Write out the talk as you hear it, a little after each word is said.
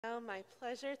Now, my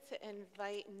pleasure to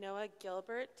invite Noa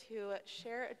Gilbert to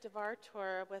share D'var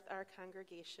Torah with our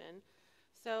congregation.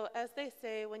 So, as they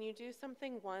say, when you do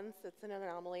something once, it's an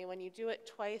anomaly. When you do it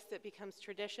twice, it becomes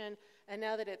tradition. And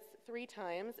now that it's 3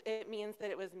 times, it means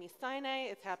that it was Sinai,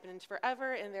 it's happened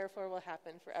forever, and therefore will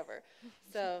happen forever.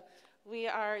 So, we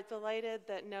are delighted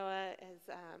that Noa is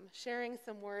sharing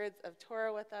some words of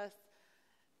Torah with us,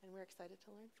 and we're excited to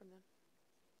learn from them.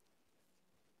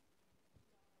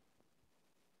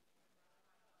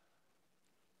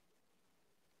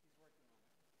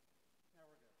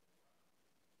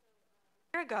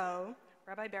 A year ago,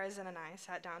 Rabbi Berzin and I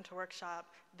sat down to workshop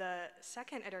the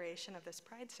second iteration of this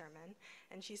Pride sermon,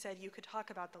 and she said, you could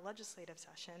talk about the legislative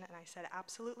session, and I said,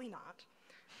 absolutely not.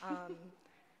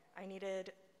 I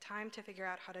needed time to figure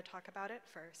out how to talk about it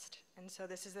first, and so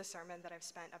this is the sermon that I've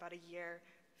spent about a year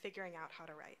figuring out how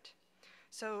to write.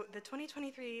 So the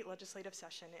 2023 legislative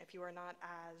session, if you are not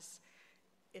as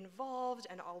involved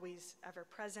and always ever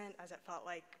present, as it felt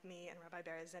like me and Rabbi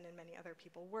Berzin and many other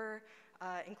people were,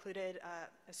 included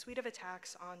a suite of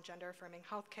attacks on gender-affirming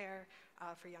healthcare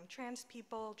for young trans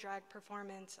people, drag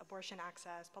performance, abortion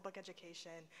access, public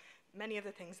education, many of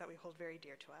the things that we hold very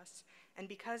dear to us. And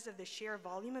because of the sheer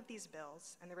volume of these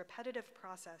bills and the repetitive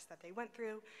process that they went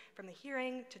through, from the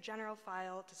hearing to general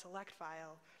file to select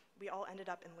file, we all ended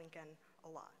up in Lincoln a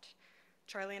lot.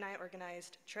 Charlie and I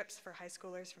organized trips for high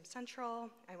schoolers from Central.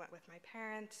 I went with my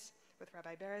parents, with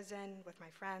Rabbi Berzin, with my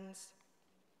friends.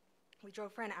 We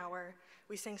drove for an hour.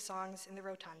 We sang songs in the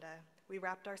rotunda. We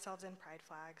wrapped ourselves in pride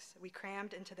flags. We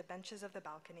crammed into the benches of the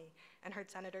balcony and heard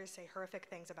senators say horrific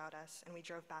things about us, and we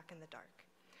drove back in the dark.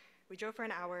 We drove for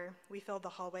an hour. We filled the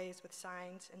hallways with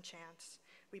signs and chants.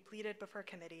 We pleaded before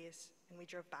committees, and we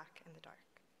drove back in the dark.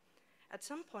 At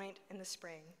some point in the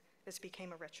spring, this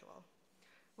became a ritual.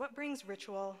 What brings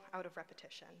ritual out of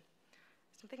repetition?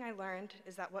 Something I learned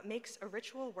is that what makes a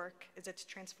ritual work is its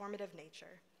transformative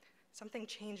nature. Something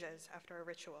changes after a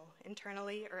ritual,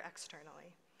 internally or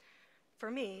externally. For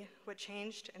me, what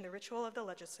changed in the ritual of the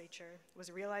legislature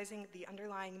was realizing the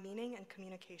underlying meaning and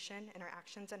communication in our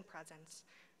actions and presence,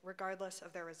 regardless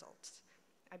of their results.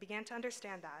 I began to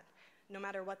understand that, no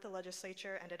matter what the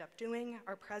legislature ended up doing,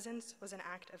 our presence was an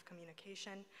act of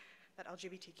communication, that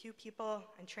LGBTQ people,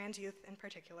 and trans youth in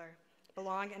particular,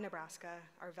 belong in Nebraska,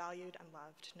 are valued and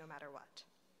loved no matter what.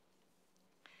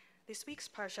 This week's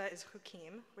parsha is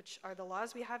Chukim, which are the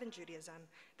laws we have in Judaism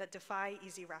that defy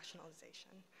easy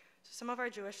rationalization. So some of our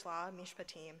Jewish law,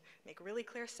 mishpatim, make really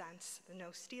clear sense, no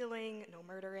stealing, no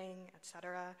murdering,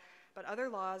 etc., but other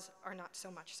laws are not so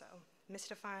much so,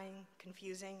 mystifying,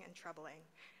 confusing, and troubling,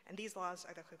 and these laws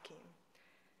are the Chukim.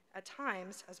 At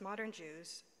times, as modern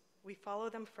Jews, we follow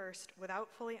them first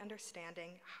without fully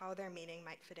understanding how their meaning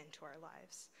might fit into our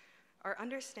lives. Our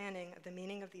understanding of the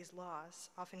meaning of these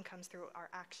laws often comes through our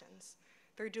actions,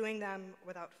 through doing them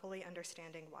without fully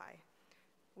understanding why.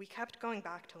 We kept going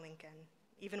back to Lincoln,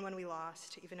 even when we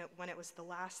lost, even when it was the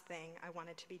last thing I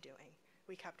wanted to be doing.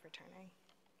 We kept returning.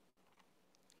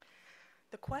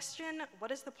 The question, what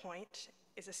is the point,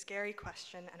 is a scary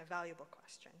question and a valuable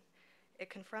question. It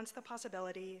confronts the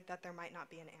possibility that there might not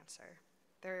be an answer.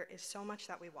 There is so much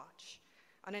that we watch.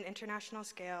 On an international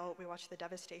scale, we watch the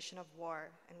devastation of war,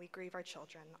 and we grieve our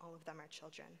children. All of them are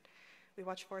children. We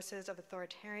watch forces of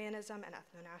authoritarianism and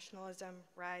ethno-nationalism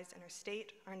rise in our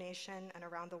state, our nation, and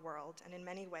around the world, and in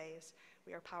many ways,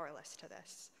 we are powerless to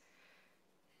this.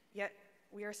 Yet,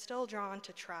 we are still drawn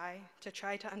to try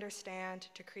to understand,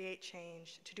 to create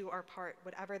change, to do our part,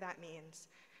 whatever that means,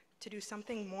 to do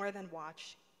something more than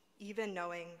watch, even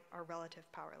knowing our relative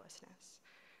powerlessness.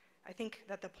 I think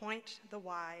that the point, the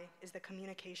why, is the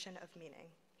communication of meaning.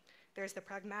 There's the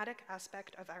pragmatic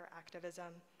aspect of our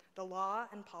activism, the law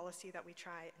and policy that we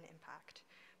try and impact.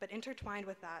 But intertwined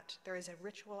with that, there is a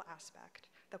ritual aspect,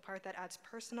 the part that adds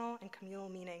personal and communal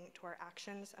meaning to our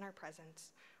actions and our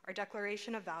presence, our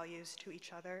declaration of values to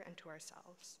each other and to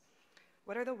ourselves.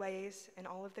 What are the ways in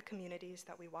all of the communities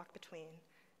that we walk between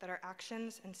that our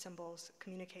actions and symbols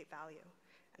communicate value?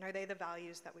 And are they the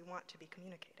values that we want to be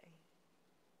communicating?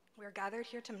 We are gathered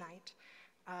here tonight,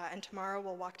 and tomorrow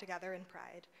we'll walk together in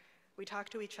pride. We talk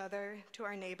to each other, to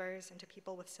our neighbors, and to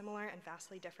people with similar and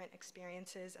vastly different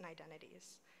experiences and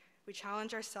identities. We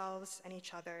challenge ourselves and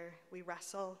each other. We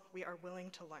wrestle. We are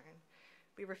willing to learn.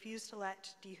 We refuse to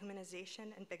let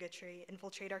dehumanization and bigotry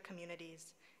infiltrate our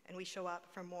communities, and we show up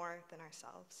for more than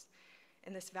ourselves.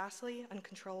 In this vastly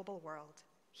uncontrollable world,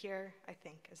 here, I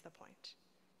think, is the point.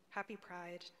 Happy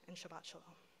Pride and Shabbat Shalom.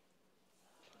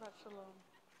 Shabbat Shalom.